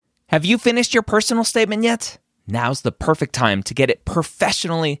Have you finished your personal statement yet? Now's the perfect time to get it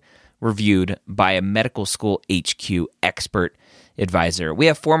professionally reviewed by a medical school HQ expert advisor. We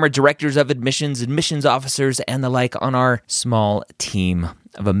have former directors of admissions, admissions officers, and the like on our small team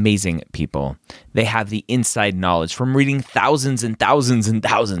of amazing people. They have the inside knowledge from reading thousands and thousands and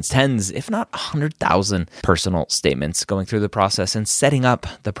thousands, tens, if not 100,000 personal statements, going through the process and setting up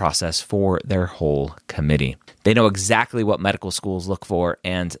the process for their whole committee. They know exactly what medical schools look for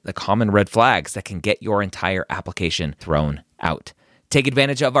and the common red flags that can get your entire application thrown out. Take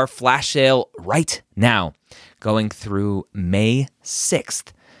advantage of our flash sale right now, going through May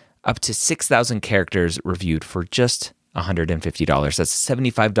 6th, up to 6,000 characters reviewed for just $150. That's a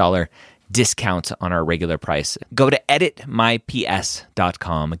 $75 discount on our regular price. Go to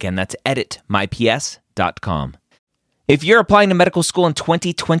editmyps.com. Again, that's editmyps.com. If you're applying to medical school in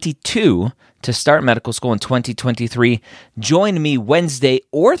 2022 to start medical school in 2023, join me Wednesday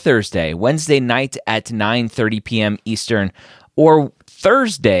or Thursday, Wednesday night at 9:30 p.m. Eastern, or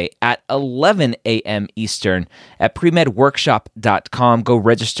Thursday at 11 a.m. Eastern at premedworkshop.com. Go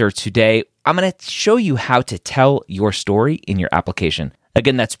register today. I'm going to show you how to tell your story in your application.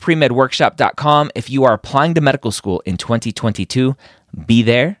 Again, that's premedworkshop.com. If you are applying to medical school in 2022, be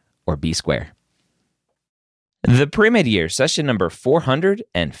there or be square. The Premed Year, session number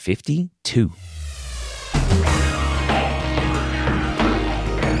 452.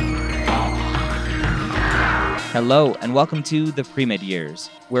 Hello, and welcome to the Premed Years,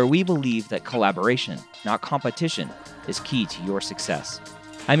 where we believe that collaboration, not competition, is key to your success.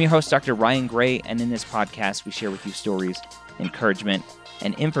 I'm your host, Dr. Ryan Gray, and in this podcast, we share with you stories, encouragement,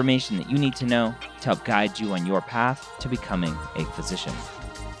 and information that you need to know to help guide you on your path to becoming a physician.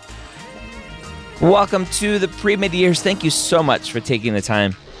 Welcome to the Premed Years. Thank you so much for taking the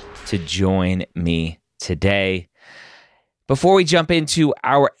time to join me today. Before we jump into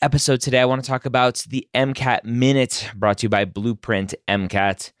our episode today, I want to talk about the MCAT Minute brought to you by Blueprint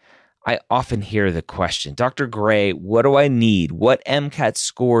MCAT. I often hear the question, Dr. Gray, what do I need? What MCAT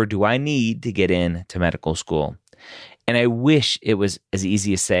score do I need to get into medical school? And I wish it was as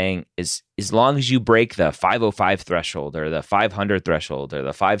easy as saying, as long as you break the 505 threshold or the 500 threshold or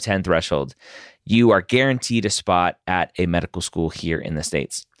the 510 threshold, you are guaranteed a spot at a medical school here in the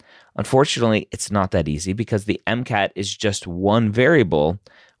States. Unfortunately, it's not that easy because the MCAT is just one variable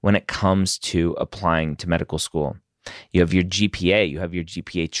when it comes to applying to medical school. You have your GPA, you have your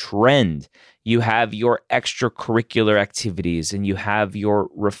GPA trend, you have your extracurricular activities, and you have your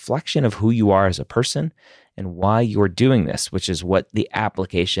reflection of who you are as a person and why you're doing this, which is what the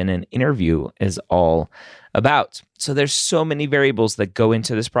application and interview is all about. So there's so many variables that go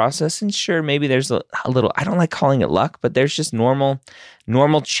into this process. And sure, maybe there's a little, I don't like calling it luck, but there's just normal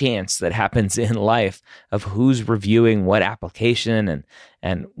chance that happens in life of who's reviewing what application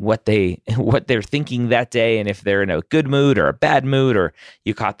and what they're thinking that day, and if they're in a good mood or a bad mood, or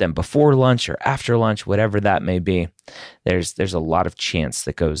you caught them before lunch or after lunch, whatever that may be. There's a lot of chance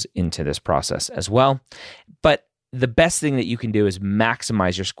that goes into this process as well. But the best thing that you can do is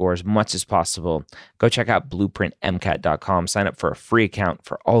maximize your score as much as possible. Go check out blueprintmcat.com. Sign up for a free account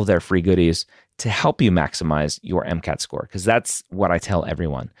for all of their free goodies to help you maximize your MCAT score, because that's what I tell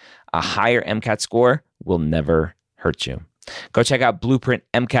everyone. A higher MCAT score will never hurt you. Go check out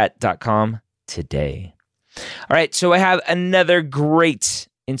blueprintmcat.com today. All right, so I have another great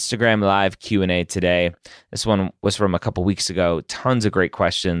Instagram Live Q&A today. This one was from a couple weeks ago. Tons of great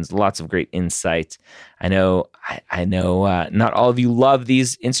questions, lots of great insight. I know not all of you love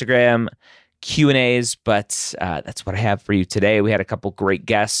these Instagram Q&As, but that's what I have for you today. We had a couple great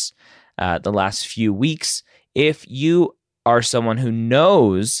guests the last few weeks. If you are someone who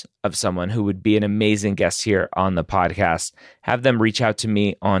knows of someone who would be an amazing guest here on the podcast, have them reach out to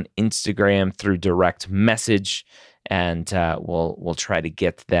me on Instagram through direct message, and we'll try to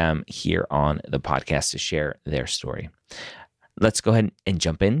get them here on the podcast to share their story. Let's go ahead and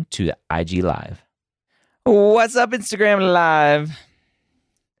jump into the IG Live. What's up, Instagram Live?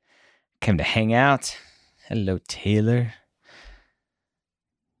 Came to hang out. Hello, Taylor.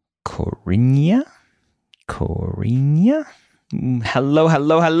 Corinia.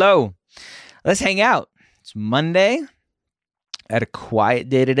 Hello. Let's hang out. It's Monday. I had a quiet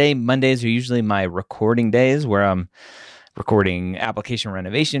day today. Mondays are usually my recording days where I'm recording application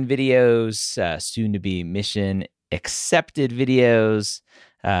renovation videos, soon to be mission accepted videos.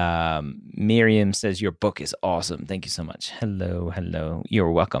 Miriam says your book is awesome. Thank you so much. Hello.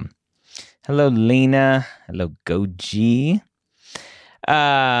 You're welcome. Hello, Lena. Hello, Goji.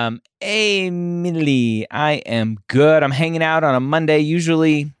 Emily, I am good. I'm hanging out on a Monday.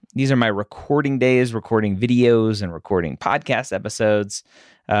 Usually these are my recording days, recording videos and recording podcast episodes.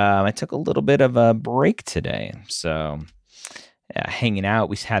 I took a little bit of a break today. So hanging out.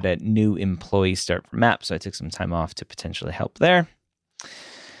 We had a new employee start for MAP, so I took some time off to potentially help there.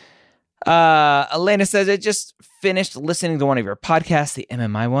 Elena says, I just finished listening to one of your podcasts, the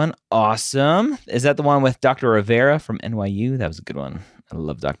MMI one. Awesome. Is that the one with Dr. Rivera from NYU? That was a good one. I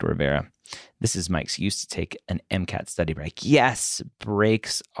love Dr. Rivera. This is my excuse to take an MCAT study break. Yes,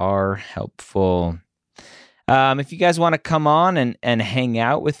 breaks are helpful. If you guys want to come on and hang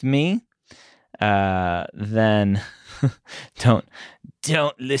out with me, then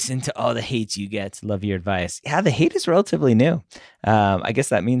don't listen to all the hate you get. Love your advice. Yeah, the hate is relatively new. I guess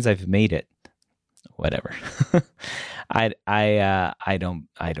that means I've made it. Whatever. I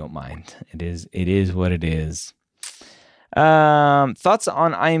don't mind. It is what it is. Thoughts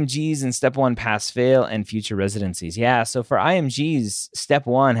on IMGs and step 1 pass fail and future residencies. Yeah, so for IMGs, step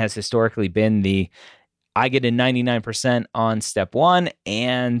 1 has historically been I get a 99% on step 1,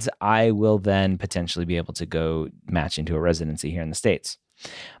 and I will then potentially be able to go match into a residency here in the States.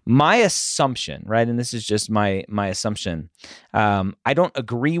 My assumption, right, and this is just my assumption, I don't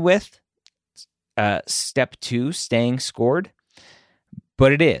agree with step 2 staying scored,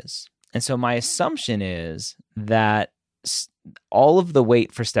 but it is. And so my assumption is that all of the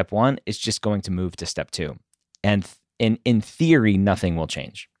weight for step 1 is just going to move to step 2. And in theory, nothing will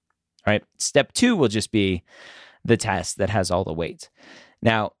change. Right? Step 2 will just be the test that has all the weight.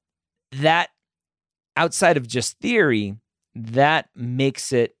 Now, that outside of just theory, that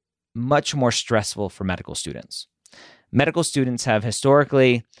makes it much more stressful for medical students. Medical students have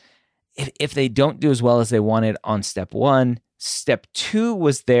historically, if they don't do as well as they wanted on step 1, step 2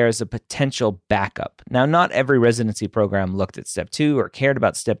 was there as a potential backup. Now, not every residency program looked at step 2 or cared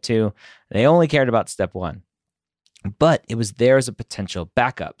about step 2. They only cared about step 1. But it was there as a potential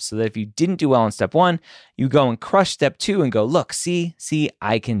backup so that if you didn't do well on step 1, you go and crush step 2 and go, look, see,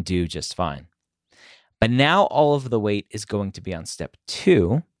 I can do just fine. But now all of the weight is going to be on step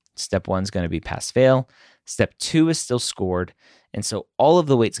 2. Step 1 is going to be pass fail. Step 2 is still scored. And so all of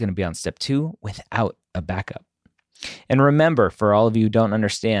the weight is going to be on step 2 without a backup. And remember, for all of you who don't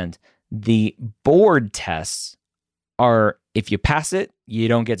understand, the board tests are, if you pass it, you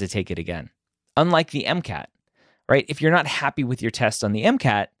don't get to take it again. Unlike the MCAT. Right? If you're not happy with your test on the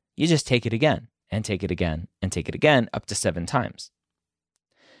MCAT, you just take it again and take it again and take it again up to 7 times.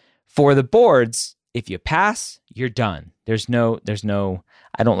 For the boards, if you pass, you're done. There's no,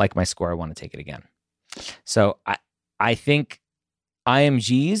 I don't like my score, I want to take it again. So I think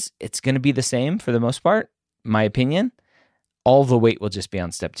IMGs, it's going to be the same for the most part, my opinion. All the weight will just be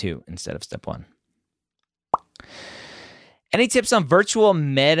on step 2 instead of step 1. Any tips on virtual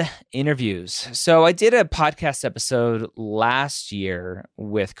med interviews? So I did a podcast episode last year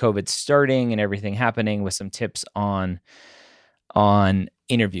with COVID starting and everything happening with some tips on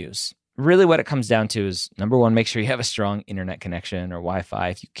interviews. Really what it comes down to is, number 1, make sure you have a strong internet connection or Wi-Fi.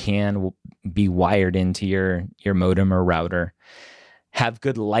 If you can, be wired into your modem or router. Have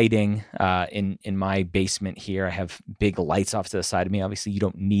good lighting. In my basement here, I have big lights off to the side of me. Obviously, you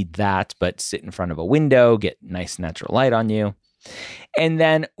don't need that, but sit in front of a window, get nice natural light on you. And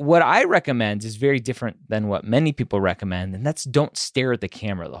then what I recommend is very different than what many people recommend, and that's don't stare at the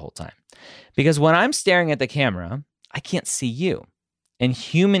camera the whole time. Because when I'm staring at the camera, I can't see you. And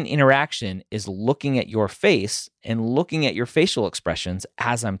human interaction is looking at your face and looking at your facial expressions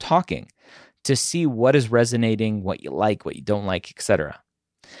as I'm talking, to see what is resonating, what you like, what you don't like, etc.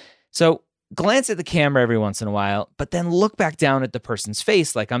 So glance at the camera every once in a while, but then look back down at the person's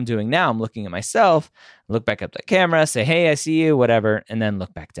face like I'm doing now. I'm looking at myself, look back up the camera, say, hey, I see you, whatever, and then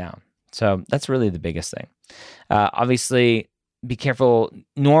look back down. So that's really the biggest thing. Obviously, be careful,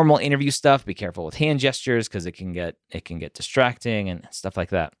 normal interview stuff, be careful with hand gestures because it can get distracting and stuff like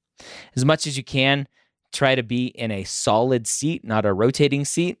that. As much as you can, try to be in a solid seat, not a rotating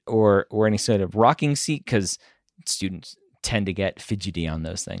seat or any sort of rocking seat, because students tend to get fidgety on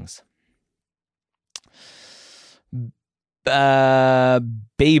those things. Babraham.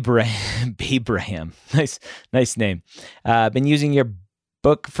 Nice name. Been using your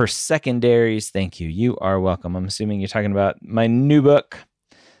book for secondaries. Thank you. You are welcome. I'm assuming you're talking about my new book,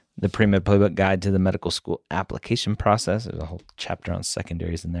 The Premed Playbook Guide to the Medical School Application Process. There's a whole chapter on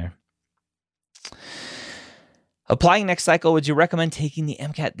secondaries in there. Applying next cycle, would you recommend taking the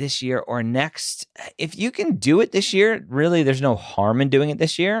MCAT this year or next? If you can do it this year, really there's no harm in doing it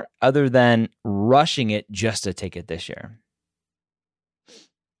this year other than rushing it just to take it this year.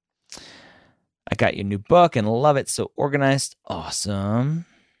 I got your new book and love it. So organized. Awesome.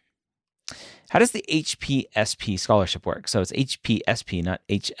 How does the HPSP scholarship work? So it's HPSP, not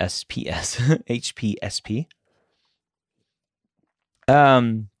HSPS. HPSP.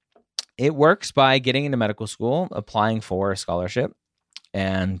 It works by getting into medical school, applying for a scholarship,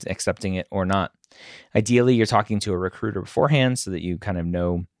 and accepting it or not. Ideally, you're talking to a recruiter beforehand so that you kind of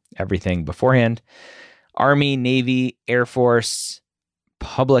know everything beforehand. Army, Navy, Air Force,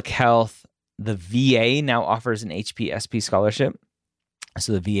 public health. The VA now offers an HPSP scholarship.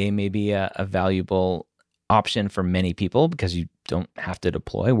 So the VA may be a valuable option for many people because you don't have to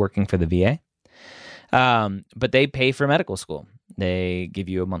deploy working for the VA. But they pay for medical school. They give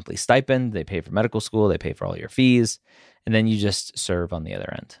you a monthly stipend. They pay for medical school. They pay for all your fees. And then you just serve on the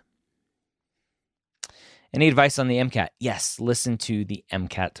other end. Any advice on the MCAT? Yes, listen to the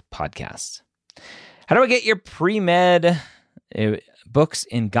MCAT podcast. How do I get your pre-med books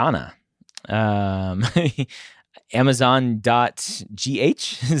in Ghana? Amazon.gh?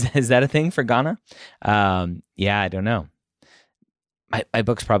 Is that a thing for Ghana? Yeah, I don't know. My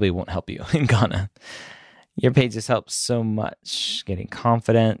books probably won't help you in Ghana. Your pages help so much. Getting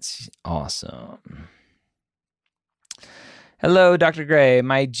confidence. Awesome. Hello, Dr. Gray.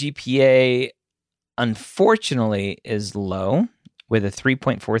 My GPA, unfortunately, is low with a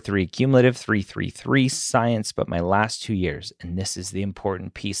 3.43, cumulative 3.33 science, but my last 2 years. And this is the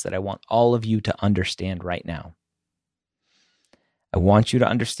important piece that I want all of you to understand right now. I want you to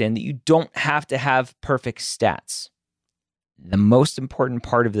understand that you don't have to have perfect stats. The most important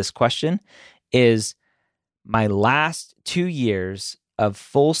part of this question is my last 2 years of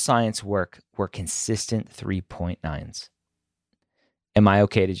full science work were consistent 3.9s. Am I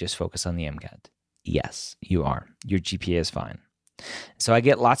okay to just focus on the MCAT? Yes, you are. Your GPA is fine. So I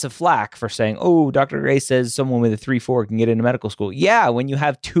get lots of flack for saying, oh, Dr. Gray says someone with a 3.4 can get into medical school. Yeah, when you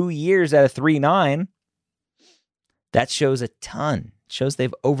have 2 years at a 3.9, that shows a ton. It shows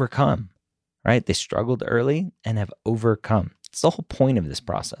they've overcome, right? They struggled early and have overcome. It's the whole point of this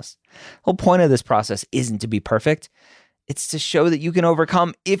process. The whole point of this process isn't to be perfect. It's to show that you can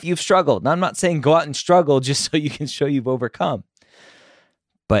overcome if you've struggled. Now, I'm not saying go out and struggle just so you can show you've overcome.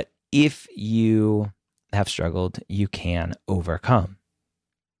 But if you have struggled, you can overcome.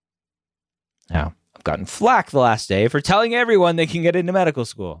 Now, I've gotten flack the last day for telling everyone they can get into medical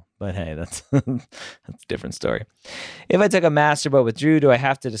school. But hey, that's a different story. If I took a master but withdrew, do I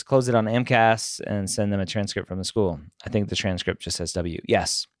have to disclose it on AMCAS and send them a transcript from the school? I think the transcript just says W.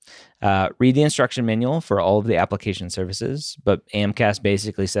 Yes. Read the instruction manual for all of the application services, but AMCAS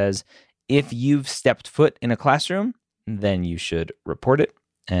basically says if you've stepped foot in a classroom, then you should report it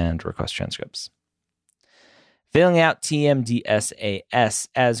and request transcripts. Filling out TMDSAS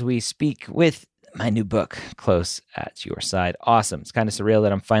as we speak with my new book close at your side. Awesome. It's kind of surreal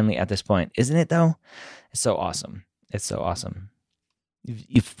that I'm finally at this point. Isn't it though? It's so awesome. It's so awesome.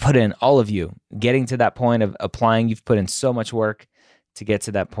 You've put in, all of you, getting to that point of applying. You've put in so much work to get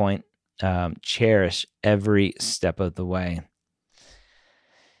to that point. Cherish every step of the way.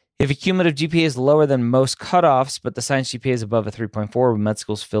 If a cumulative GPA is lower than most cutoffs, but the science GPA is above a 3.4, will med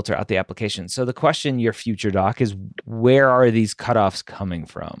schools filter out the application? So the question, your future doc, is where are these cutoffs coming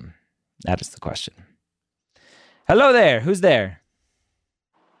from? That is the question. Hello there. Who's there?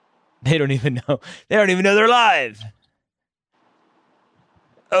 They don't even know. They don't even know they're live.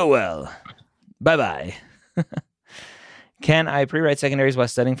 Oh, well. Bye-bye. Can I pre-write secondaries while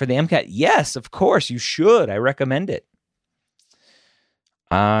studying for the MCAT? Yes, of course. You should. I recommend it.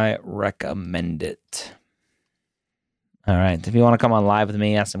 I recommend it. All right. If you want to come on live with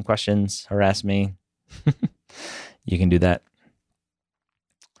me, ask some questions, harass me, you can do that.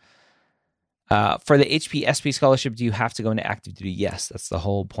 For the HPSP scholarship, do you have to go into active duty? Yes, that's the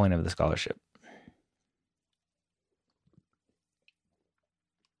whole point of the scholarship.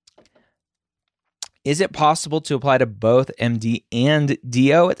 Is it possible to apply to both MD and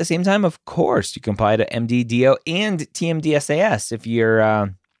DO at the same time? Of course, you can apply to MD, DO, and TMDSAS if you're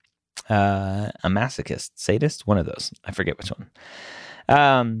a masochist, sadist, one of those. I forget which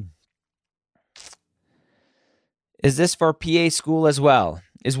one. Is this for PA school as well?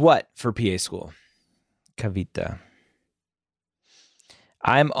 Is what for PA school? Kavita.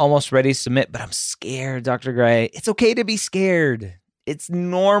 I'm almost ready to submit, but I'm scared, Dr. Gray. It's okay to be scared. It's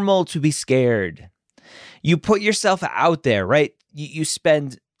normal to be scared. You put yourself out there, right? You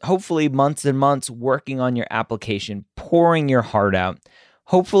spend hopefully months and months working on your application, pouring your heart out,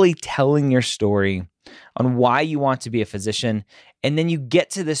 hopefully telling your story on why you want to be a physician. And then you get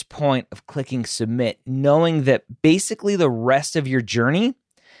to this point of clicking submit, knowing that basically the rest of your journey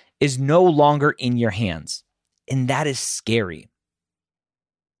is no longer in your hands. And that is scary.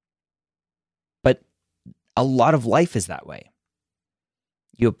 But a lot of life is that way.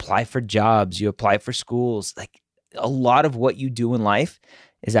 You apply for jobs, you apply for schools. Like a lot of what you do in life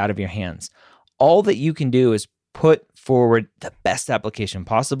is out of your hands. All that you can do is put forward the best application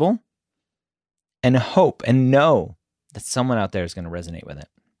possible and hope and know that someone out there is going to resonate with it.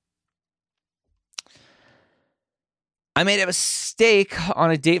 I made a mistake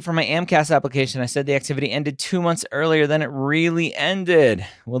on a date for my MCAT application. I said the activity ended 2 months earlier than it really ended.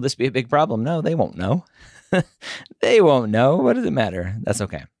 Will this be a big problem? No, they won't know. They won't know. What does it matter? That's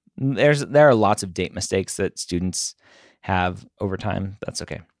okay. There are lots of date mistakes that students have over time. That's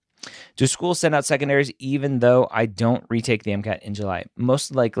okay. Do schools send out secondaries even though I don't retake the MCAT in July?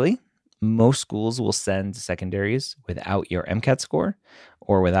 Most likely, most schools will send secondaries without your MCAT score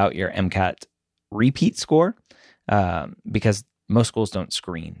or without your MCAT repeat score. Because most schools don't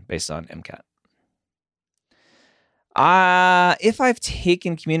screen based on MCAT. If I've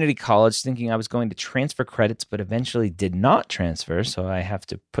taken community college thinking I was going to transfer credits, but eventually did not transfer, so I have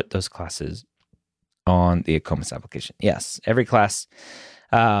to put those classes on the ACOMAS application. Yes, every class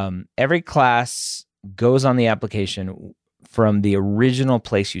goes on the application from the original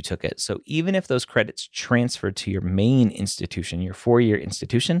place you took it. So even if those credits transferred to your main institution, your 4-year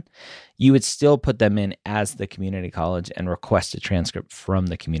institution, you would still put them in as the community college and request a transcript from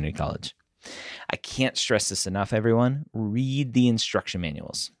the community college. I can't stress this enough, everyone. Read the instruction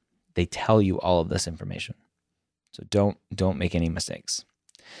manuals. They tell you all of this information. So don't make any mistakes.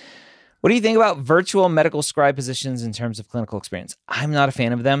 What do you think about virtual medical scribe positions in terms of clinical experience? I'm not a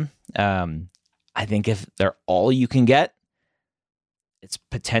fan of them. I think if they're all you can get, it's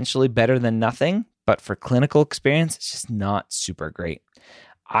potentially better than nothing, but for clinical experience, it's just not super great.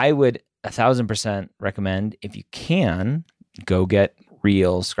 I would 1,000% recommend, if you can, go get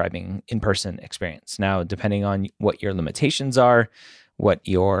real scribing in-person experience. Now, depending on what your limitations are, what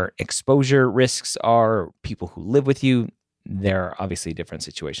your exposure risks are, people who live with you, there are obviously different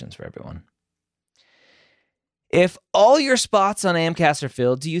situations for everyone. If all your spots on AMCAS are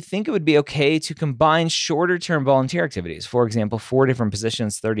filled, do you think it would be okay to combine shorter-term volunteer activities? For example, 4 different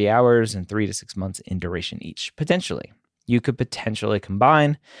positions, 30 hours, and 3 to 6 months in duration each. Potentially. You could potentially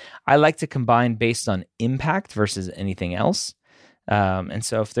combine. I like to combine based on impact versus anything else. And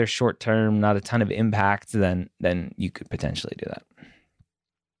so if they're short-term, not a ton of impact, then you could potentially do that.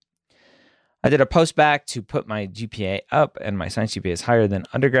 I did a post-bac to put my GPA up, and my science GPA is higher than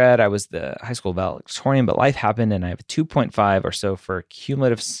undergrad. I was the high school valedictorian, but life happened, and I have a 2.5 or so for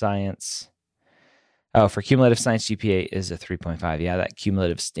cumulative science. Oh, for cumulative science GPA is a 3.5. Yeah, that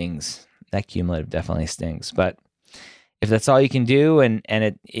cumulative stings. That cumulative definitely stings. But if that's all you can do, and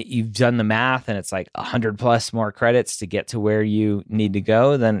you've done the math, and it's like 100 plus more credits to get to where you need to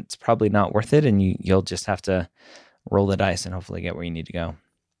go, then it's probably not worth it, and you'll just have to roll the dice and hopefully get where you need to go.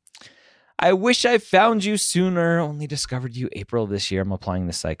 I wish I found you sooner. Only discovered you April of this year. I'm applying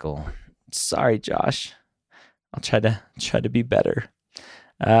the cycle. Sorry, Josh. I'll try to be better.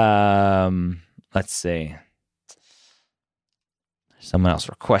 Let's see. Someone else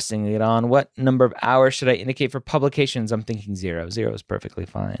requesting it on. What number of hours should I indicate for publications? I'm thinking 0. 0 is perfectly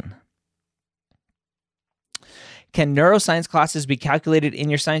fine. Can neuroscience classes be calculated in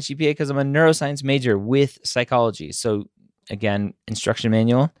your science GPA? Because I'm a neuroscience major with psychology. So again, instruction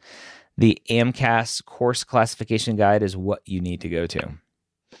manual. The AMCAS course classification guide is what you need to go to.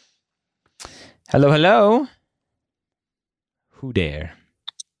 Hello. Who dare?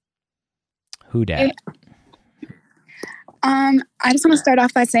 Hey. I just want to start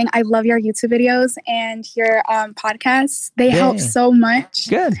off by saying I love your YouTube videos and your podcasts. They help so much.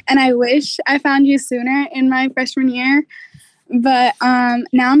 Good. And I wish I found you sooner in my freshman year. But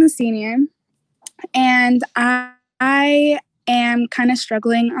now I'm a senior, and I am kind of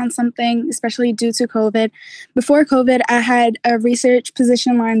struggling on something, especially due to COVID. Before COVID, I had a research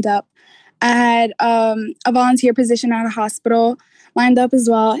position lined up. I had a volunteer position at a hospital lined up as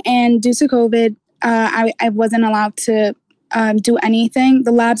well. And due to COVID, I wasn't allowed to do anything.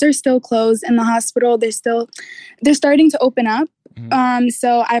 The labs are still closed in the hospital. They're starting to open up. Mm-hmm.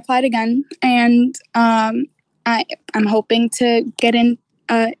 So I applied again, and I'm hoping to get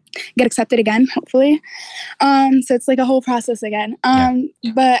accepted again, hopefully. So it's like a whole process again.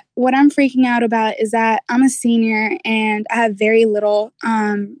 But what I'm freaking out about is that I'm a senior and I have very little,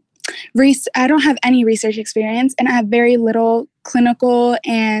 I don't have any research experience, and I have very little clinical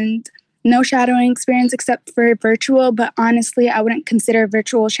and no shadowing experience except for virtual. But honestly, I wouldn't consider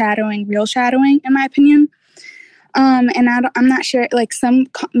virtual shadowing real shadowing, in my opinion. And I'm not sure, like some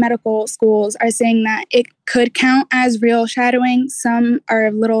medical schools are saying that it could count as real shadowing. Some are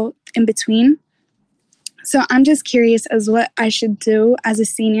a little in between. So I'm just curious as what I should do as a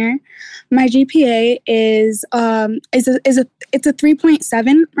senior. My GPA is a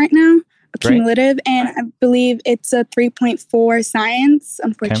 3.7 right now, cumulative, and I believe it's a 3.4 science,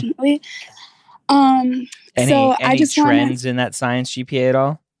 unfortunately. So I Any just trends in that science GPA at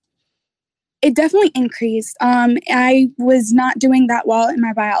all? It definitely increased. I was not doing that well in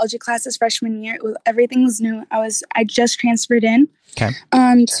my biology classes freshman year. Everything was new. I just transferred in Okay.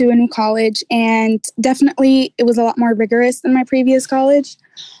 To a new college, and definitely it was a lot more rigorous than my previous college.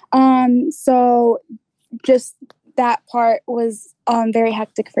 So just that part was very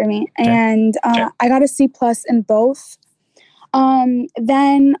hectic for me. Okay. And I got a C+ in both.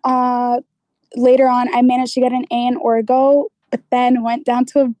 Then later on, I managed to get an A in Orgo, but then went down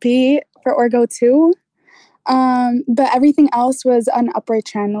to a B for Orgo 2. But everything else was an upward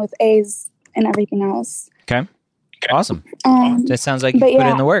trend with A's and everything else. Okay. Awesome. That sounds like you put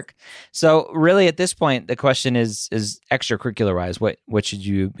in the work. So really at this point, the question is extracurricular wise, what should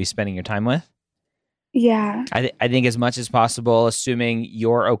you be spending your time with? Yeah. I think as much as possible, assuming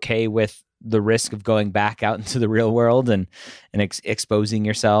you're okay with the risk of going back out into the real world and exposing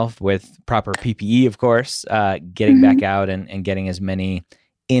yourself with proper PPE, of course, getting back out and getting as many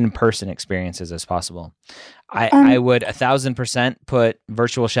in-person experiences as possible. I would 1,000% put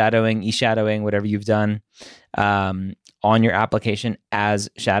virtual shadowing, e-shadowing, whatever you've done, on your application as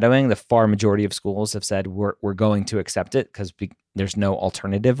shadowing. The far majority of schools have said we're going to accept it because there's no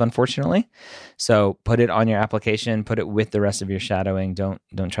alternative, unfortunately. So put it on your application, put it with the rest of your shadowing. Don't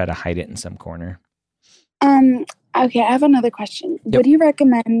try to hide it in some corner. Okay, I have another question. Yep. Would you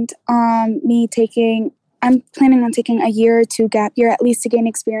recommend me taking? I'm planning on taking a year or two gap year at least to gain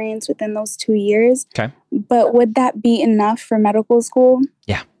experience within those 2 years. Okay. But would that be enough for medical school?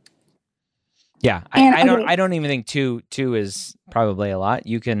 Yeah. Yeah. I don't even think two is probably a lot.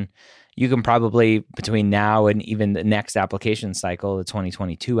 You can probably between now and even the next application cycle, the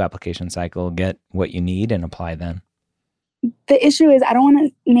 2022 application cycle, get what you need and apply then. The issue is I don't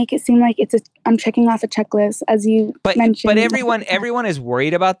want to make it seem like I'm checking off a checklist, as you mentioned. But everyone is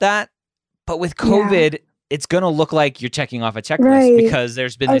worried about that. But with COVID, it's going to look like you're checking off a checklist because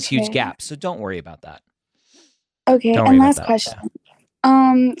there's been this huge gap. So don't worry about that. Okay, and last question.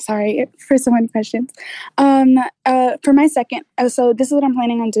 Sorry for so many questions. For my second, so this is what I'm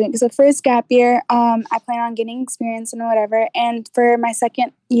planning on doing. So first gap year, I plan on getting experience and whatever. And for my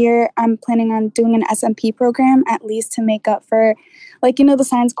second year, I'm planning on doing an SMP program at least to make up for, the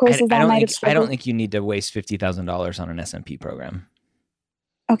science courses that I might have struggled. I don't think you need to waste $50,000 on an SMP program.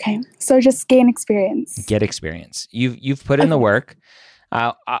 Okay, so just gain experience. Get experience. You've put in the work.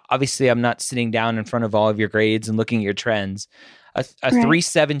 Obviously, I'm not sitting down in front of all of your grades and looking at your trends. A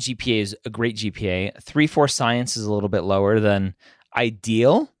 3.7 GPA is a great GPA. 3.4 science is a little bit lower than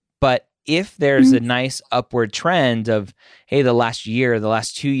ideal, but if there's a nice upward trend of, hey, the last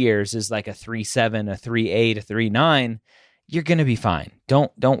 2 years is like a 3.7, a 3.8, a 3.9, you're going to be fine.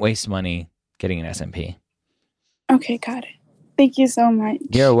 Don't waste money getting an SMP. Okay, got it. Thank you so much.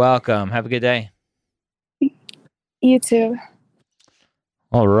 You're welcome. Have a good day. You too.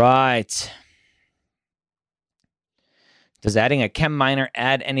 All right. Does adding a chem minor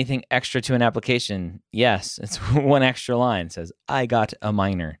add anything extra to an application? Yes, it's one extra line. It says, I got a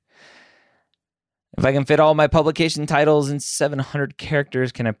minor. If I can fit all my publication titles in 700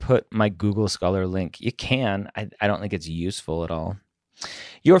 characters, can I put my Google Scholar link? You can. I don't think it's useful at all.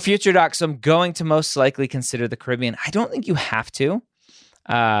 Your future docs, I'm going to most likely consider the Caribbean. I don't think you have to.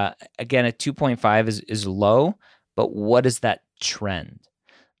 Again, a 2.5 is low, but what is that trend?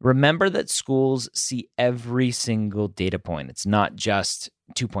 Remember that schools see every single data point. It's not just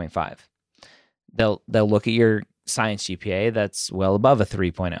 2.5. They'll look at your science GPA that's well above a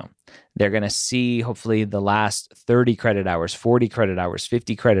 3.0. They're going to see hopefully the last 30 credit hours, 40 credit hours,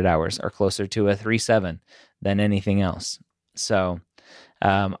 50 credit hours are closer to a 3.7 than anything else. So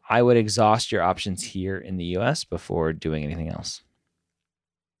I would exhaust your options here in the US before doing anything else.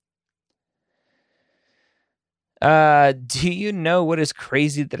 Do you know what is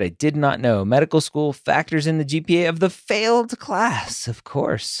crazy that I did not know? Medical school factors in the GPA of the failed class. Of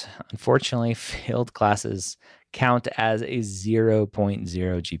course. Unfortunately, failed classes count as a 0.0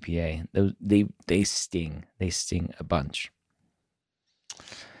 GPA. They sting. They sting a bunch.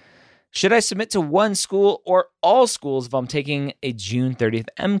 Should I submit to one school or all schools if I'm taking a June 30th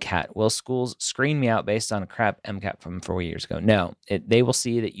MCAT? Will schools screen me out based on a crap MCAT from 4 years ago? No. They will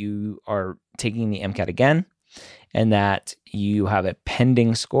see that you are taking the MCAT again and that you have a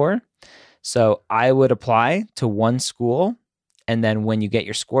pending score. So I would apply to one school, and then when you get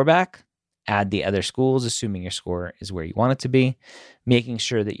your score back, add the other schools, assuming your score is where you want it to be, making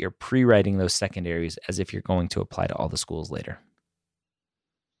sure that you're pre-writing those secondaries as if you're going to apply to all the schools later.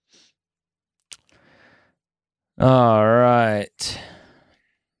 All right.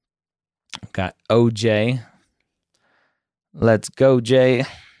 Got OJ. Let's go, Jay.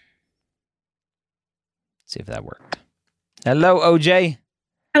 See if that worked. Hello, OJ.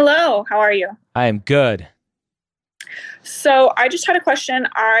 Hello, how are you? I am good. So I just had a question.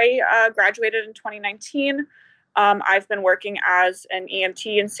 I graduated in 2019. I've been working as an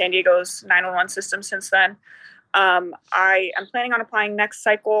EMT in San Diego's 911 system since then. I am planning on applying next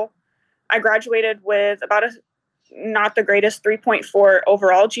cycle. I graduated with about not the greatest 3.4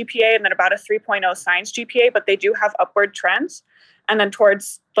 overall GPA and then about a 3.0 science GPA, but they do have upward trends. And then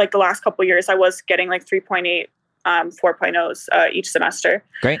towards like the last couple of years, I was getting like 3.8, 4.0s each semester.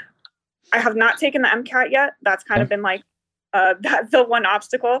 Great. I have not taken the MCAT yet. That's kind of been like the one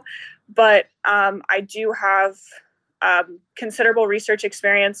obstacle. But I do have considerable research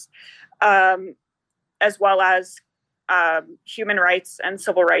experience as well as human rights and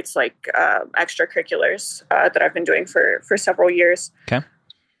civil rights, like extracurriculars that I've been doing for several years. Okay.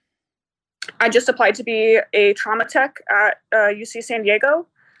 I just applied to be a trauma tech at UC San Diego.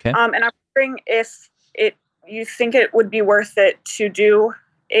 Okay. And I'm wondering if you think it would be worth it to do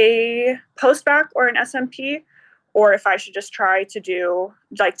a post-bac or an SMP, or if I should just try to do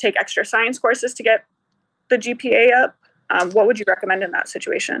take extra science courses to get the GPA up. What would you recommend in that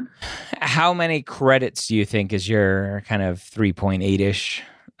situation? How many credits do you think is your kind of 3.8-ish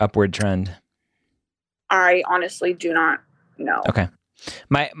upward trend? I honestly do not know. Okay.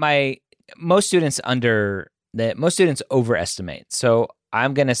 Most students overestimate. So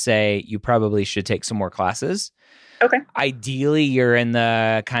I'm going to say you probably should take some more classes. Okay. Ideally, you're in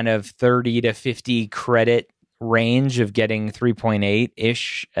the kind of 30 to 50 credit range of getting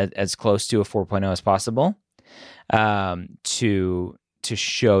 3.8-ish as close to a 4.0 as possible. To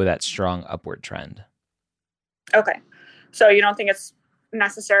show that strong upward trend. Okay. So you don't think it's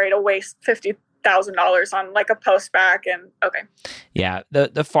necessary to waste $50,000 on like a post-bac okay. Yeah.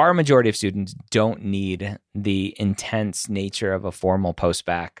 The far majority of students don't need the intense nature of a formal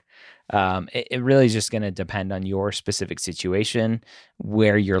post-bac. It really is just going to depend on your specific situation,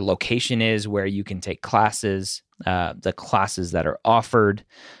 where your location is, where you can take classes, the classes that are offered,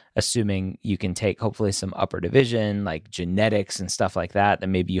 assuming you can take hopefully some upper division like genetics and stuff like that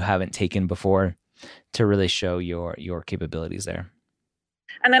maybe you haven't taken before to really show your capabilities there.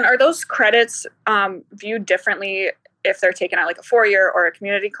 And then are those credits viewed differently if they're taken at like a 4-year or a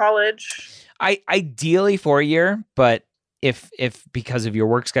community college? Ideally 4-year, but if because of your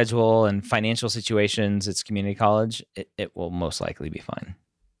work schedule and financial situations it's community college, it will most likely be fine.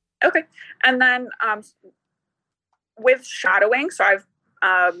 Okay. And then with shadowing, so I've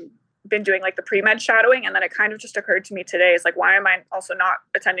been doing like the pre-med shadowing, and then it kind of just occurred to me today is like, why am I also not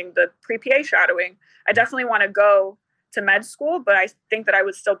attending the pre-PA shadowing? I definitely want to go to med school, but I think that I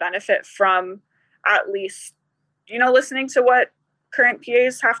would still benefit from at least, listening to what current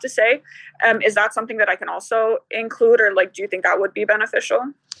PAs have to say. Is that something that I can also include, or like, do you think that would be beneficial?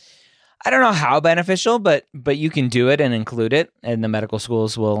 I don't know how beneficial, but you can do it and include it, and the medical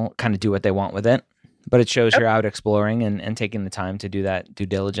schools will kind of do what they want with it. But it shows you're out exploring and taking the time to do that due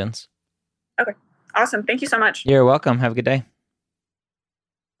diligence. Okay. Awesome. Thank you so much. You're welcome. Have a good day.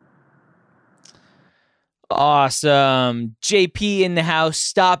 Awesome. JP in the house.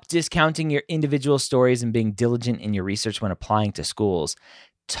 Stop discounting your individual stories and being diligent in your research when applying to schools.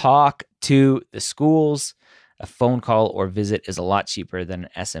 Talk to the schools. A phone call or visit is a lot cheaper than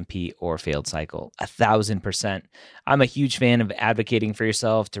an SMP or failed cycle. 1,000%. I'm a huge fan of advocating for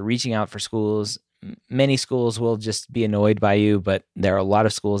yourself, to reaching out for schools. Many schools will just be annoyed by you, but there are a lot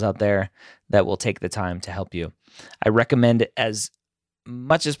of schools out there that will take the time to help you. I recommend as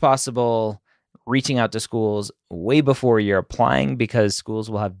much as possible reaching out to schools way before you're applying, because schools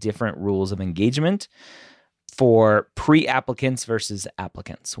will have different rules of engagement for pre-applicants versus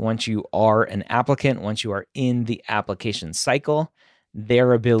applicants. Once you are an applicant, once you are in the application cycle,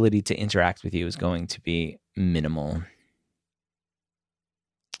 their ability to interact with you is going to be minimal.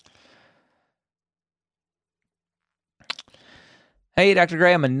 Hey, Dr.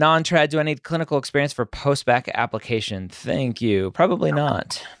 Gray, I'm a non-trad. Do I need clinical experience for post-bac application? Thank you. Probably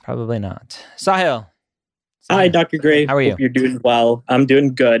not. Sahil. Hi, Dr. Gray. How are you? Hope you're doing well. I'm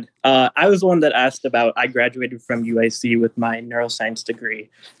doing good. I was the one that asked about, I graduated from UIC with my neuroscience degree.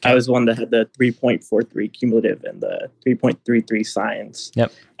 Okay. I was the one that had the 3.43 cumulative and the 3.33 science.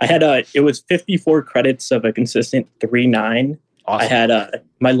 Yep. I had it was 54 credits of a consistent 3.9. Awesome. I had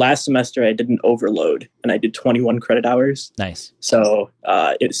my last semester, I did an overload and I did 21 credit hours. Nice. So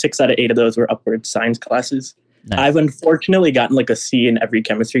 6 out of 8 of those were upward science classes. Nice. I've unfortunately gotten like a C in every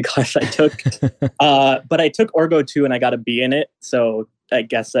chemistry class I took, but I took Orgo 2 and I got a B in it. So I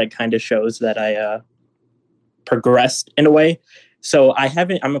guess that kind of shows that I progressed in a way. So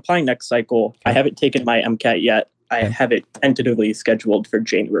I'm applying next cycle. Okay. I haven't taken my MCAT yet. I have it tentatively scheduled for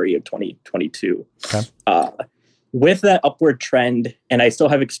January of 2022. Okay. With that upward trend, and I still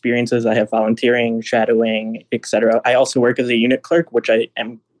have experiences. I have volunteering, shadowing, etc. I also work as a unit clerk, which I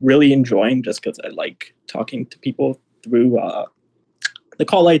am really enjoying just because I like talking to people through the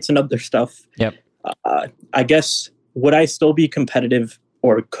call lights and other stuff. Yep. I guess, would I still be competitive,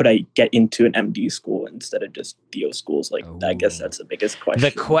 or could I get into an MD school instead of just DO schools? I guess that's the biggest question.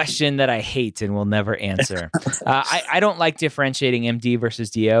 The question that I hate and will never answer. I don't like differentiating MD versus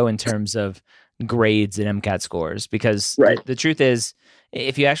DO in terms of grades and MCAT scores, because the truth is,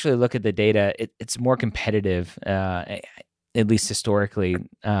 if you actually look at the data, it's more competitive, at least historically,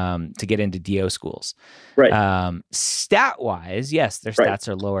 to get into DO schools. Right. Stat-wise, yes, their stats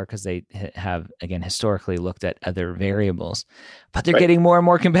are lower because they have, again, historically looked at other variables, but they're getting more and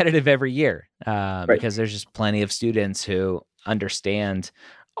more competitive every year because there's just plenty of students who understand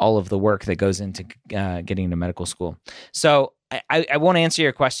all of the work that goes into getting into medical school. So I won't answer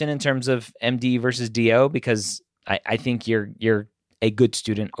your question in terms of MD versus DO, because I think you're a good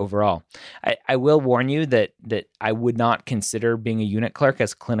student overall. I will warn you that I would not consider being a unit clerk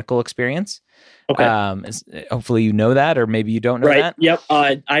as clinical experience. Okay. Hopefully you know that, or maybe you don't know that. Yep.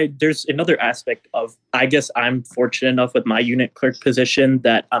 There's another aspect of, I guess I'm fortunate enough with my unit clerk position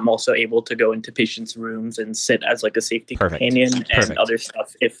that I'm also able to go into patients' rooms and sit as like a safety companion and other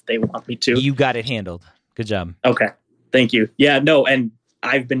stuff if they want me to. You got it handled. Good job. Okay. Thank you. Yeah, no, and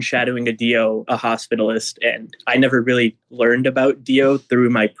I've been shadowing a DO, a hospitalist, and I never really learned about DO through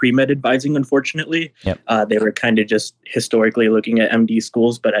my pre-med advising, unfortunately. Yep. They were kind of just historically looking at MD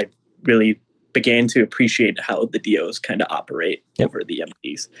schools, but I really began to appreciate how the DOs kind of operate over the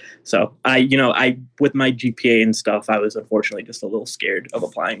MDs. So I with my GPA and stuff, I was unfortunately just a little scared of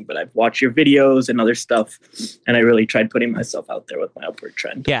applying, but I've watched your videos and other stuff, and I really tried putting myself out there with my upward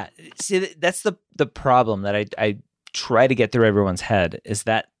trend. Yeah. See, that's the problem that I try to get through everyone's head, is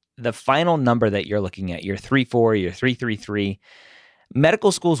that the final number that you're looking at, your 3.4, your 3.33,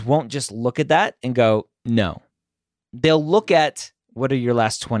 medical schools won't just look at that and go, no. They'll look at, what are your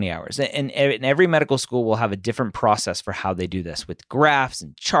last 20 hours? And every medical school will have a different process for how they do this, with graphs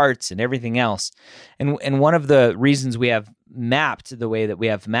and charts and everything else. And one of the reasons we have mapped the way that we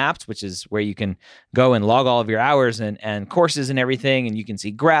have mapped, which is where you can go and log all of your hours and courses and everything, and you can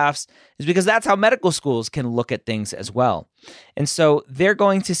see graphs, is because that's how medical schools can look at things as well. And so they're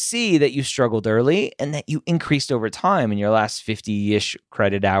going to see that you struggled early and that you increased over time, and your last 50-ish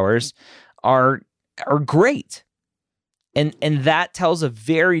credit hours are great. And that tells a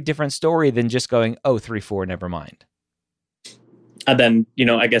very different story than just going, 3.4, never mind. And then,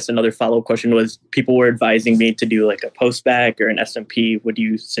 I guess another follow-up question was, people were advising me to do like a post-bac or an SMP. Would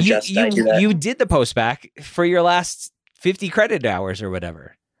you suggest I do that? You did the post-bac for your last 50 credit hours or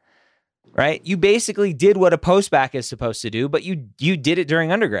whatever, right? You basically did what a post-bac is supposed to do, but you did it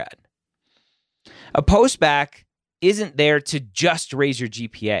during undergrad. A post-bac isn't there to just raise your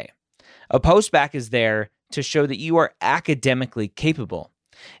GPA. A post-bac is there to show that you are academically capable.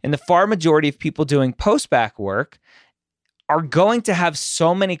 And the far majority of people doing post-bac work are going to have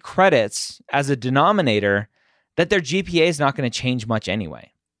so many credits as a denominator that their GPA is not going to change much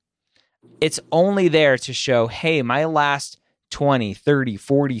anyway. It's only there to show, hey, my last 20, 30,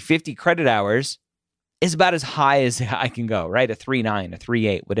 40, 50 credit hours is about as high as I can go, right? A 3.9, a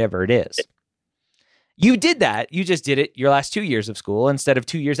 3.8, whatever it is. You did that. You just did it your last 2 years of school instead of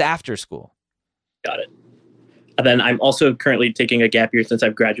 2 years after school. Got it. And then I'm also currently taking a gap year since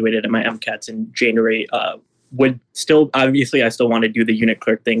I've graduated in my MCATs in January. Obviously, I still want to do the unit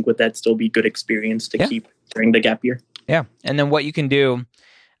clerk thing. Would that still be good experience to keep during the gap year? Yeah. And then what you can do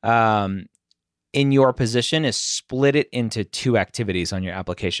in your position is split it into 2 activities on your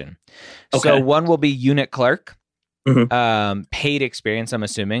application. Okay. So one will be unit clerk, paid experience, I'm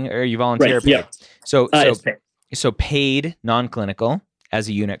assuming, or you volunteer paid. Yeah. So paid non-clinical as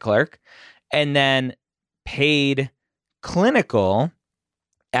a unit clerk, and then paid clinical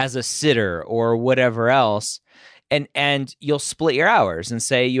as a sitter or whatever else, and you'll split your hours and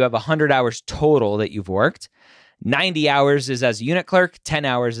say you have 100 hours total that you've worked. 90 hours is as a unit clerk, 10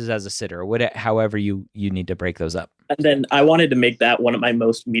 hours is as a sitter, however you need to break those up. And then I wanted to make that one of my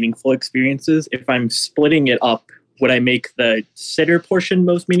most meaningful experiences. If I'm splitting it up, would I make the sitter portion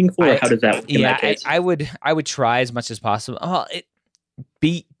most meaningful, or how does that work in that case? I would try as much as possible.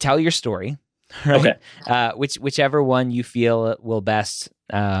 Tell your story. Right? Okay. Whichever one you feel will best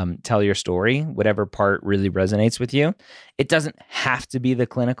tell your story, whatever part really resonates with you. It doesn't have to be the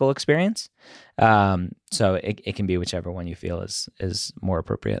clinical experience. So it can be whichever one you feel is more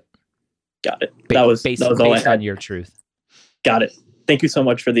appropriate. Got it. That was all I had on your truth. Got it. Thank you so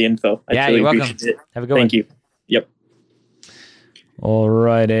much for the info. You're welcome. Appreciate it. Have a good one. Thank you. Yep. All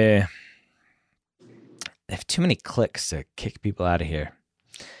righty. I have too many clicks to kick people out of here.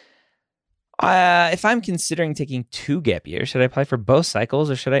 If I'm considering taking 2 gap years, should I apply for both cycles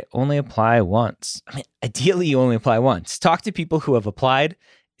or should I only apply once? I mean, ideally, you only apply once. Talk to people who have applied.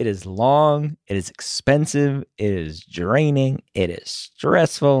 It is long. It is expensive. It is draining. It is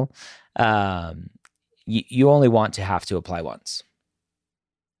stressful. You only want to have to apply once.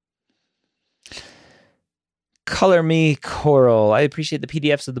 Color Me Coral. I appreciate the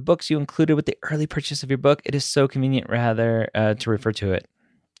PDFs of the books you included with the early purchase of your book. It is so convenient to refer to it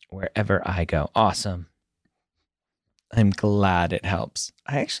wherever I go. Awesome. I'm glad it helps.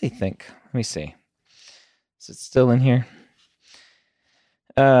 I actually think, let me see. Is it still in here?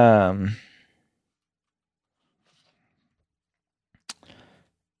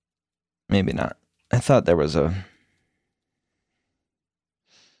 Maybe not. I thought there was a...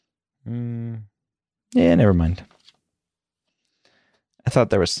 yeah, never mind. I thought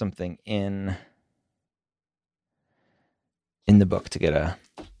there was something in the book to get a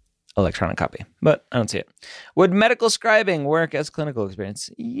electronic copy, but I don't see it. Would medical scribing work as clinical experience?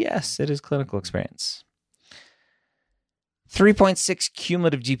 Yes, it is clinical experience. 3.6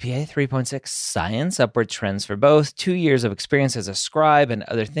 cumulative GPA, 3.6 science, upward trends for both, 2 years of experience as a scribe and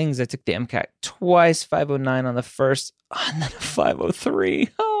other things. I took the MCAT twice, 509 on the first, and then a 503.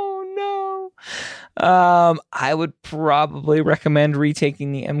 Oh no. I would probably recommend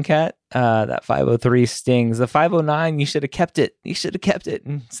retaking the MCAT. That 503 stings. The 509, you should have kept it. You should have kept it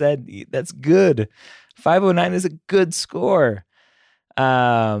and said, that's good. 509 is a good score.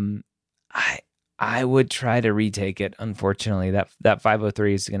 I would try to retake it. Unfortunately, that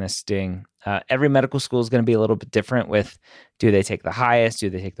 503 is going to sting. Every medical school is going to be a little bit different with, do they take the highest?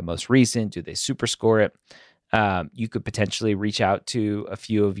 Do they take the most recent? Do they super score it? You could potentially reach out to a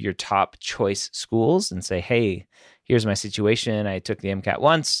few of your top choice schools and say, hey, here's my situation. I took the MCAT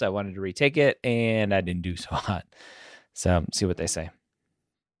once. I wanted to retake it, and I didn't do so hot. So see what they say.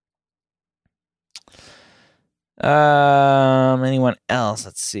 Anyone else?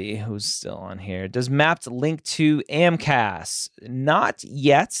 Let's see who's still on here. Does MAPT link to AMCAS? Not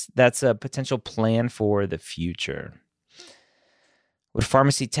yet. That's a potential plan for the future. Would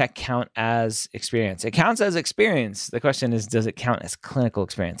pharmacy tech count as experience? It counts as experience. The question is, does it count as clinical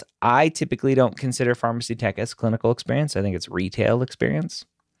experience? I typically don't consider pharmacy tech as clinical experience. I think it's retail experience.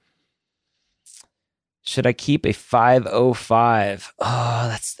 Should I keep a 505? Oh,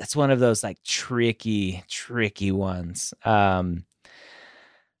 that's one of those like tricky ones. A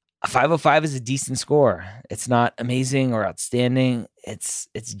 505 is a decent score. It's not amazing or outstanding. It's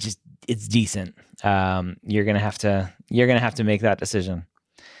decent. You're gonna have to make that decision.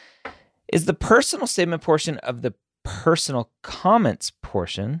 Is the personal statement portion of the personal comments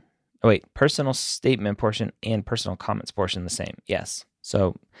portion? Oh wait, personal statement portion and personal comments portion the same? Yes.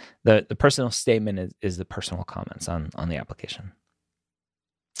 So the personal statement is the personal comments on the application.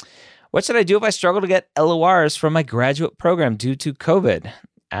 What should I do if I struggle to get LORs from my graduate program due to COVID?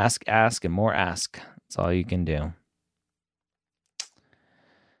 Ask, and more ask. That's all you can do.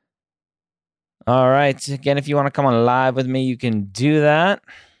 All right. Again, if you want to come on live with me, you can do that.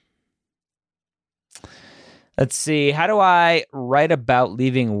 Let's see. How do I write about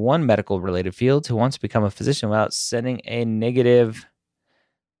leaving one medical related field to want to become a physician without sounding negative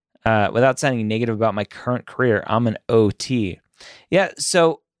about my current career? I'm an OT. Yeah.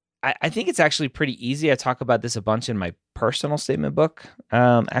 So I think it's actually pretty easy. I talk about this a bunch in my personal statement book.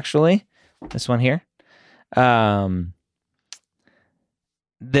 Actually, this one here.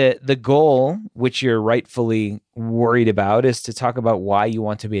 The goal, which you're rightfully worried about, is to talk about why you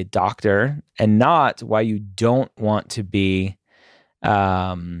want to be a doctor and not why you don't want to be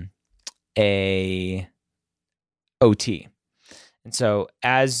a OT. And so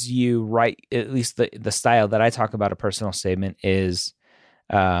as you write, at least the style that I talk about a personal statement is,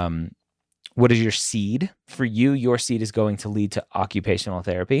 what is your seed? For you, your seed is going to lead to occupational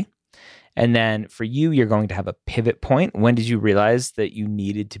therapy. And then for you, you're going to have a pivot point. When did you realize that you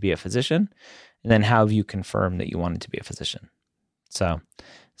needed to be a physician? And then how have you confirmed that you wanted to be a physician? So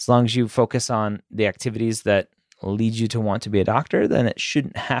as long as you focus on the activities that lead you to want to be a doctor, then it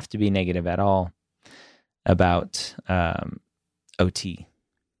shouldn't have to be negative at all about OT.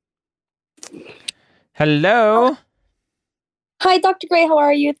 Hello. Hi, Dr. Gray. How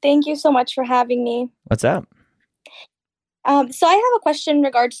are you? Thank you so much for having me. What's up? So I have a question in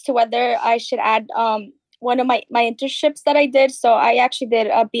regards to whether I should add one of my internships that I did. So I actually did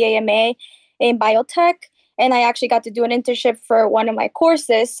a BAMA in biotech, and I actually got to do an internship for one of my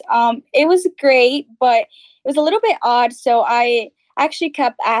courses. It was great, but it was a little bit odd. So I actually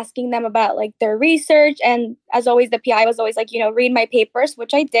kept asking them about like their research. And as always, the PI was always like, read my papers,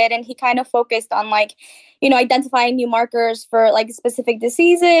 which I did. And he kind of focused on like, identifying new markers for like specific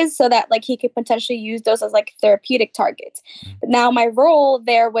diseases so that like he could potentially use those as like therapeutic targets. But now my role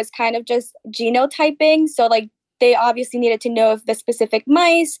there was kind of just genotyping. So like they obviously needed to know if the specific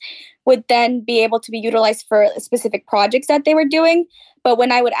mice would then be able to be utilized for specific projects that they were doing. But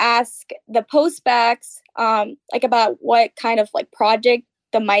when I would ask the postbacks, like about what kind of like project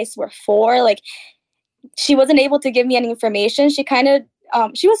the mice were for, like she wasn't able to give me any information. She kind of,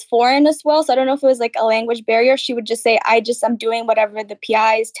 she was foreign as well. So I don't know if it was like a language barrier. She would just say, I'm doing whatever the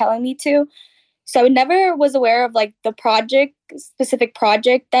PI is telling me to. So I never was aware of like the specific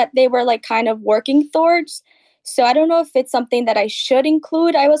project that they were like kind of working towards. So I don't know if it's something that I should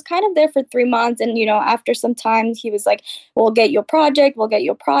include. I was kind of there for 3 months. And, after some time, he was like, we'll get you a project.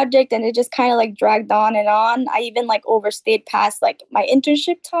 And it just kind of like dragged on and on. I even like overstayed past like my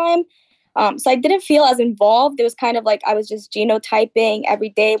internship time. So I didn't feel as involved. It was kind of like I was just genotyping every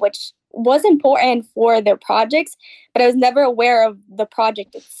day, which was important for their projects, but I was never aware of the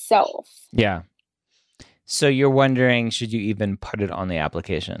project itself. Yeah. So you're wondering, should you even put it on the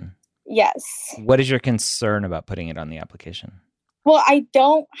application? Yes. What is your concern about putting it on the application? Well, I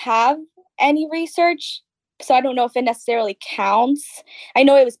don't have any research, so I don't know if it necessarily counts. I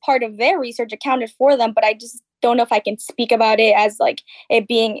know it was part of their research, accounted for them, but I just don't know if I can speak about it as like it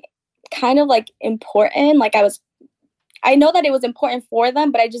being kind of like important. Like I know that it was important for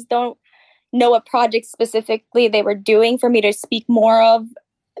them, but I just don't know what project specifically they were doing for me to speak more of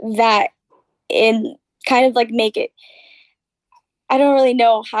that in kind of like make it. I don't really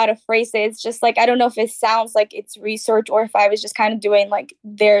know how to phrase it. It's just like, I don't know if it sounds like it's research or if I was just kind of doing like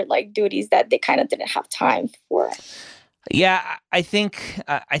their like duties that they kind of didn't have time for. Yeah, I think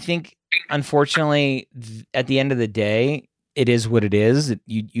unfortunately at the end of the day, it is what it is.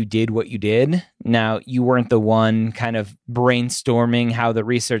 You did what you did. Now, you weren't the one kind of brainstorming how the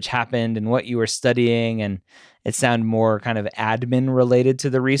research happened and what you were studying, and it sounded more kind of admin related to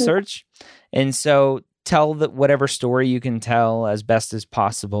the research. And so tell whatever story you can tell as best as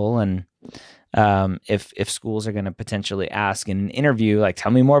possible. And if schools are going to potentially ask in an interview, like,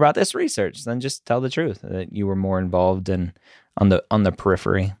 tell me more about this research, then just tell the truth that you were more involved and on the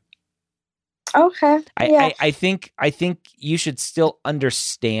periphery. Okay. I think you should still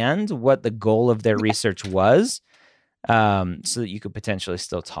understand what the goal of their research was, so that you could potentially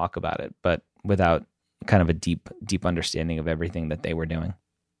still talk about it, but without kind of a deep understanding of everything that they were doing.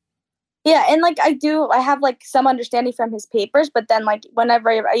 Yeah, and like I have like some understanding from his papers, but then like whenever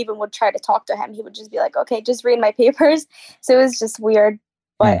I even would try to talk to him, he would just be like, okay, just read my papers. So it was just weird.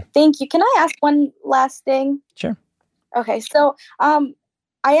 But thank you. Can I ask one last thing? Sure. Okay, so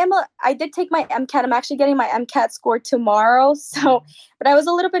I did take my MCAT. I'm actually getting my MCAT score tomorrow. So, but I was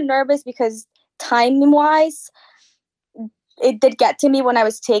a little bit nervous because time-wise, it did get to me when I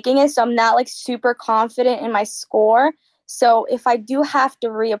was taking it. So I'm not like super confident in my score. So if I do have to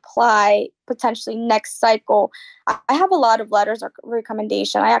reapply potentially next cycle, I have a lot of letters of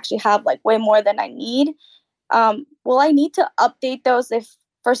recommendation. I actually have like way more than I need. Will I need to update those if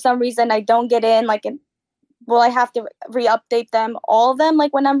for some reason I don't get in? Will I have to re-update them, all of them,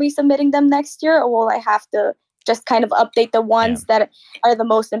 like when I'm resubmitting them next year? Or will I have to just kind of update the ones that are the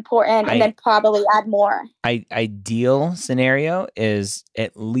most important and then probably add more? Ideal scenario is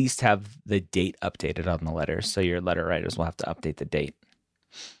at least have the date updated on the letter. So your letter writers will have to update the date.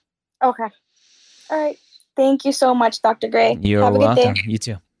 Okay. All right. Thank you so much, Dr. Gray. You're have a welcome. good day. You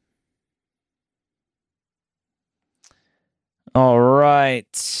too. All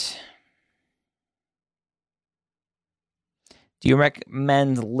right. Do you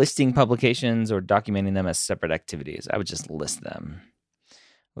recommend listing publications or documenting them as separate activities? I would just list them.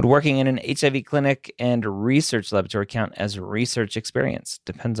 Would working in an HIV clinic and research laboratory count as research experience?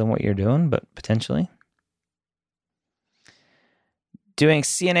 Depends on what you're doing, but potentially. Doing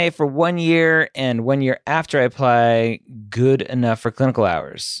CNA for 1 year and 1 year after I apply, good enough for clinical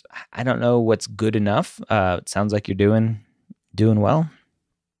hours? I don't know what's good enough. It sounds like you're doing well.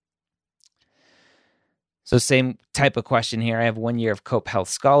 So same type of question here. I have 1 year of Cope Health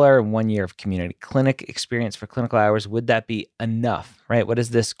Scholar and 1 year of community clinic experience for clinical hours. Would that be enough, right? What is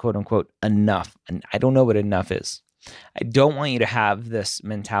this quote unquote enough? And I don't know what enough is. I don't want you to have this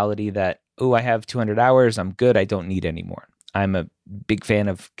mentality that, oh, I have 200 hours. I'm good. I don't need any more. I'm a big fan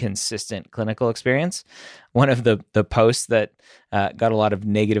of consistent clinical experience. One of the posts that got a lot of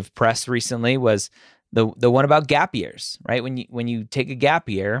negative press recently was the one about gap years, right? When you take a gap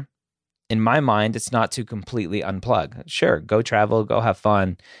year, in my mind, it's not to completely unplug. Sure, go travel, go have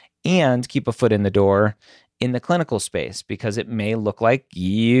fun, and keep a foot in the door in the clinical space, because it may look like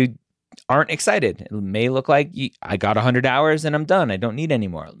you aren't excited. It may look like I got 100 hours and I'm done. I don't need any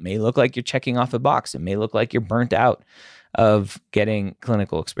more. It may look like you're checking off a box. It may look like you're burnt out of getting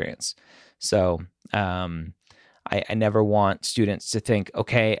clinical experience. So I never want students to think,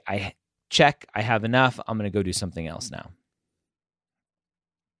 okay, I have enough. I'm going to go do something else now.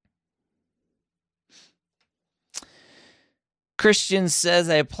 Christian says,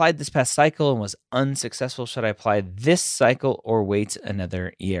 I applied this past cycle and was unsuccessful. Should I apply this cycle or wait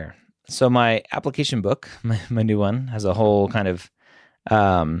another year? So my application book, my new one, has a whole kind of,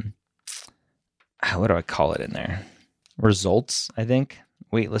 what do I call it in there? Results, I think.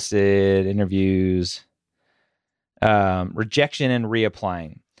 Waitlisted, interviews, rejection and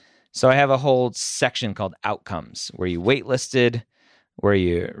reapplying. So I have a whole section called outcomes, where you waitlisted, where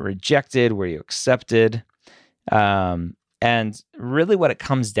you rejected, where you accepted. And really what it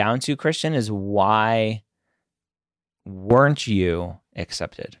comes down to, Christian, is why weren't you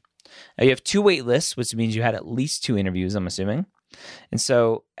accepted? Now you have 2 wait lists, which means you had at least 2 interviews, I'm assuming. And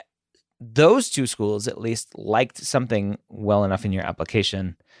so those 2 schools at least liked something well enough in your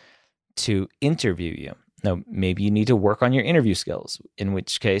application to interview you. Now, maybe you need to work on your interview skills, in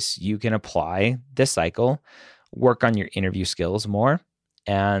which case you can apply this cycle, work on your interview skills more,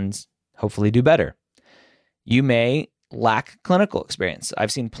 and hopefully do better. You may lack clinical experience.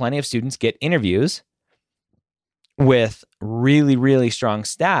 I've seen plenty of students get interviews with really, really strong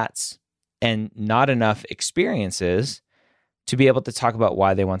stats and not enough experiences to be able to talk about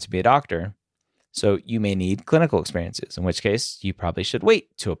why they want to be a doctor. So you may need clinical experiences, in which case you probably should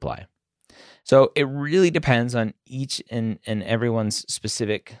wait to apply. So it really depends on each and everyone's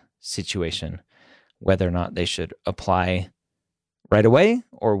specific situation, whether or not they should apply right away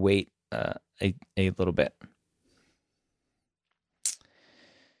or wait a little bit.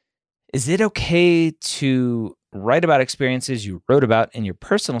 Is it okay to write about experiences you wrote about in your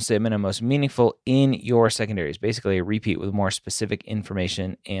personal statement and most meaningful in your secondaries? Basically, a repeat with more specific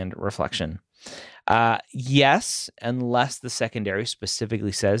information and reflection. Yes, unless the secondary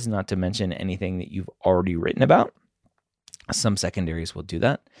specifically says not to mention anything that you've already written about. Some secondaries will do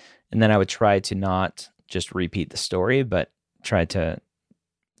that. And then I would try to not just repeat the story, but try to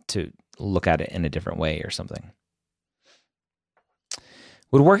look at it in a different way or something.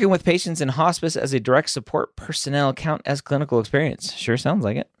 Would working with patients in hospice as a direct support personnel count as clinical experience? Sure sounds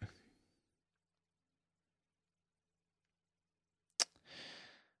like it.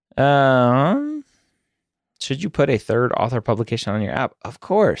 Should you put a third author publication on your app? Of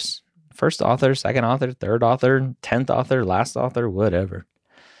course. First author, second author, third author, 10th author, last author, whatever.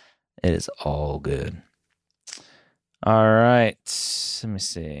 It is all good. All right. Let me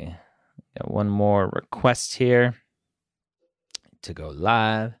see. Got one more request here to go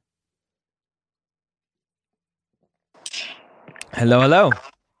live. Hello.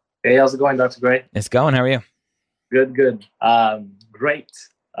 Hey, how's it going, Dr. Gray? It's going. How are you? Good. Great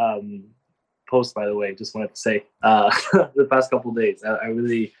post, by the way. Just wanted to say the past couple of days. I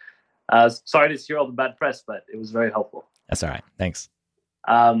really sorry to hear all the bad press, but it was very helpful. That's all right. Thanks.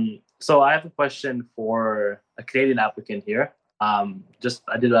 So I have a question for a Canadian applicant here. I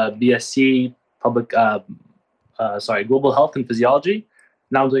did a BSc Global Health and Physiology.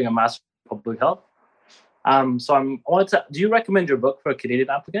 Now I'm doing a Master in Public Health. Do you recommend your book for a Canadian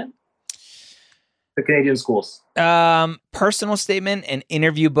applicant? The Canadian schools. Personal statement and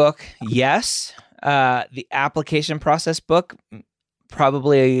interview book, yes. The application process book,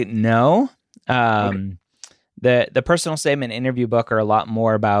 probably no. Okay. The personal statement interview book are a lot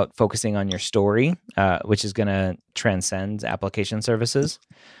more about focusing on your story, which is going to transcend application services.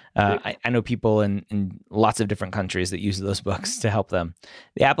 I know people in lots of different countries that use those books to help them.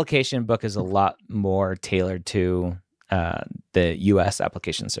 The application book is a lot more tailored to the U.S.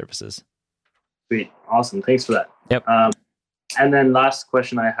 application services. Sweet. Awesome. Thanks for that. Yep. And then last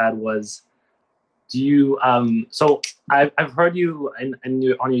question I had was, do you, so I've heard you on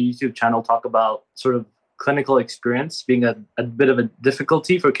your YouTube channel talk about sort of clinical experience being a bit of a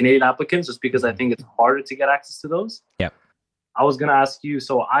difficulty for Canadian applicants, just because I think it's harder to get access to those. Yep. I was going to ask you,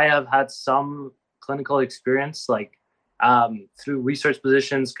 so I have had some clinical experience, like through research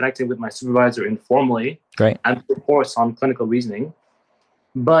positions, connecting with my supervisor informally. Great. And of course on clinical reasoning.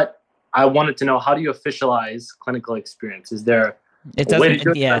 But I wanted to know, how do you officialize clinical experience? Is there It doesn't.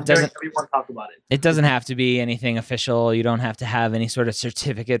 Everyone talk about it. It doesn't have to be anything official. You don't have to have any sort of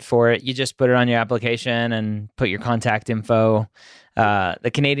certificate for it. You just put it on your application and put your contact info.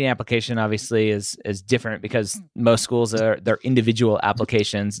 The Canadian application obviously is different because most schools they're individual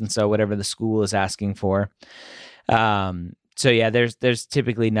applications, and so whatever the school is asking for. So yeah, there's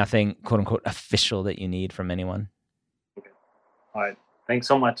typically nothing quote unquote official that you need from anyone. Okay. All right. Thanks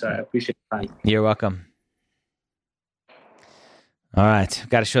so much. I appreciate the time. You're welcome. All right.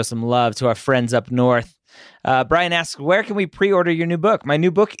 Got to show some love to our friends up north. Brian asks, where can we pre-order your new book? My new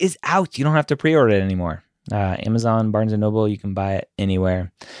book is out. You don't have to pre-order it anymore. Amazon, Barnes & Noble, you can buy it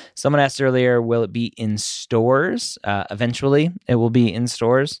anywhere. Someone asked earlier, will it be in stores? Eventually, it will be in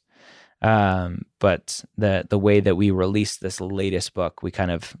stores. But the way that we released this latest book, we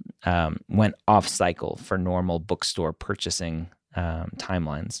kind of went off cycle for normal bookstore purchasing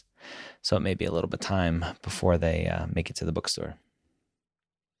timelines. So it may be a little bit of time before they make it to the bookstore.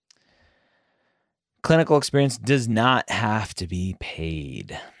 Clinical experience does not have to be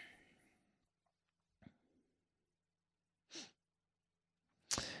paid.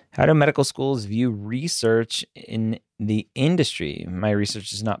 How do medical schools view research in the industry? My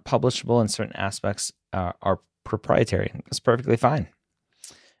research is not publishable and certain aspects are proprietary. That's perfectly fine.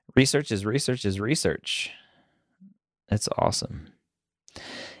 Research is research is research. That's awesome.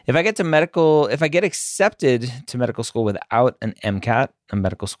 If I get accepted to medical school without an MCAT, a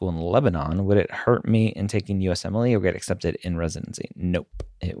medical school in Lebanon, would it hurt me in taking USMLE or get accepted in residency? Nope,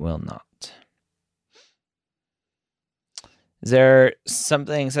 it will not. Is there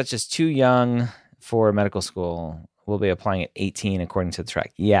something such as too young for medical school? We'll be applying at 18 according to the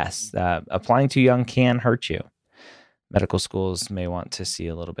track. Yes, applying too young can hurt you. Medical schools may want to see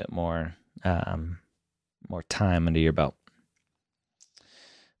a little bit more time under your belt.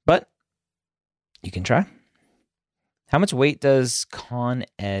 But you can try. How much weight does Con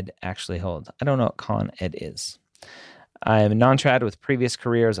Ed actually hold? I don't know what Con Ed is. I'm a non-trad with previous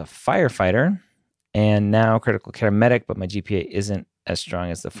career as a firefighter and now critical care medic, but my GPA isn't as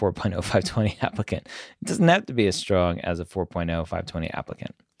strong as the 4.0 520 applicant. It doesn't have to be as strong as a 4.0 520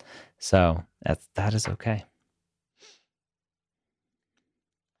 applicant. So that is okay.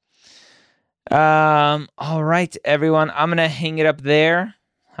 All right, everyone. I'm going to hang it up there.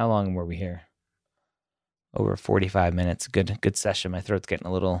 How long were we here? Over 45 minutes. Good session. My throat's getting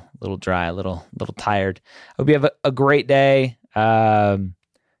a little dry, a little tired. Hope you have a great day.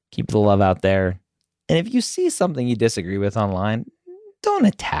 Keep the love out there. And if you see something you disagree with online, don't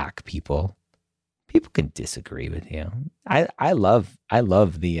attack people. People can disagree with you. I love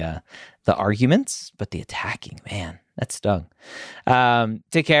the arguments, but the attacking, man, that stung.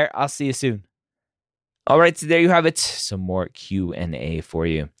 Take care. I'll see you soon. All right, so there you have it. Some more Q&A for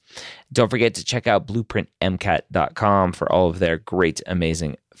you. Don't forget to check out blueprintmcat.com for all of their great,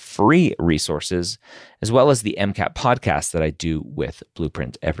 amazing free resources, as well as the MCAT podcast that I do with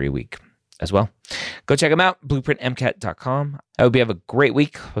Blueprint every week as well. Go check them out, blueprintmcat.com. I hope you have a great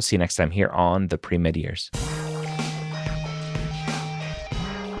week. We'll see you next time here on the Premed Years.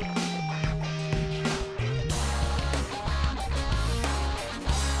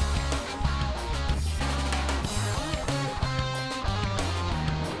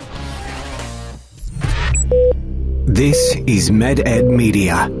 This is MedEd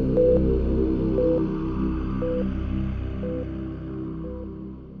Media.